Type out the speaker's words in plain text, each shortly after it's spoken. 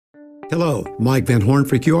Hello, Mike Van Horn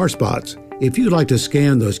for QR Spots. If you'd like to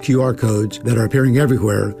scan those QR codes that are appearing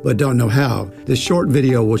everywhere but don't know how, this short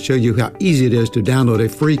video will show you how easy it is to download a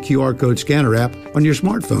free QR code scanner app on your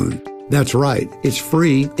smartphone. That's right, it's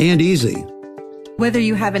free and easy. Whether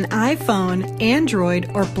you have an iPhone,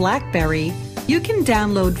 Android, or BlackBerry, you can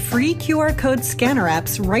download free QR code scanner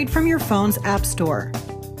apps right from your phone's app store.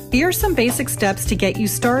 Here are some basic steps to get you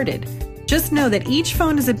started. Just know that each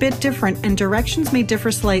phone is a bit different and directions may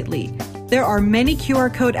differ slightly. There are many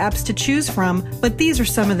QR code apps to choose from, but these are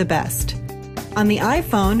some of the best. On the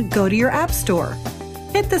iPhone, go to your App Store.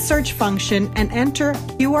 Hit the search function and enter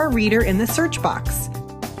QR Reader in the search box.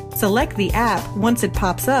 Select the app once it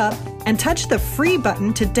pops up and touch the Free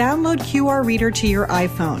button to download QR Reader to your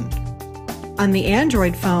iPhone. On the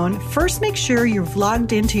Android phone, first make sure you've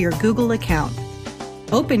logged into your Google account.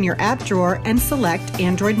 Open your app drawer and select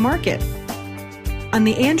Android Market. On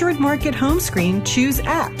the Android Market home screen, choose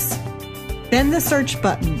Apps. Then the search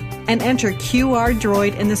button and enter QR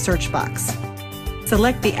Droid in the search box.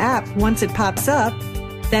 Select the app once it pops up,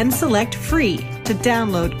 then select Free to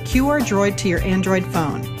download QR Droid to your Android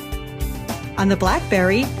phone. On the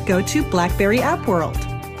BlackBerry, go to BlackBerry App World.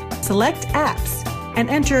 Select Apps and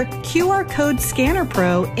enter QR Code Scanner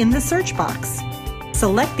Pro in the search box.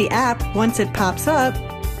 Select the app once it pops up.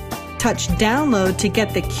 Touch Download to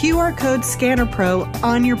get the QR Code Scanner Pro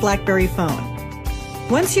on your BlackBerry phone.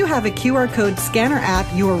 Once you have a QR Code Scanner app,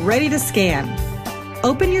 you are ready to scan.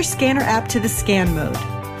 Open your scanner app to the scan mode.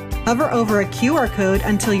 Hover over a QR code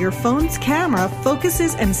until your phone's camera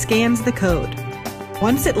focuses and scans the code.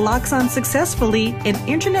 Once it locks on successfully, an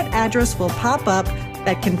internet address will pop up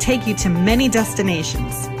that can take you to many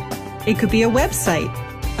destinations. It could be a website,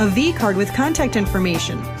 a V-card with contact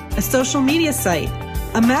information, a social media site,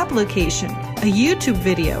 a map location, a YouTube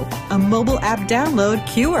video, a mobile app download,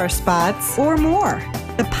 QR spots, or more.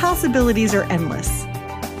 The possibilities are endless.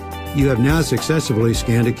 You have now successfully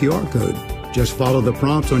scanned a QR code. Just follow the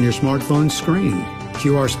prompts on your smartphone screen.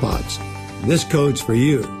 QR Spots. This code's for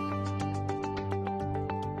you.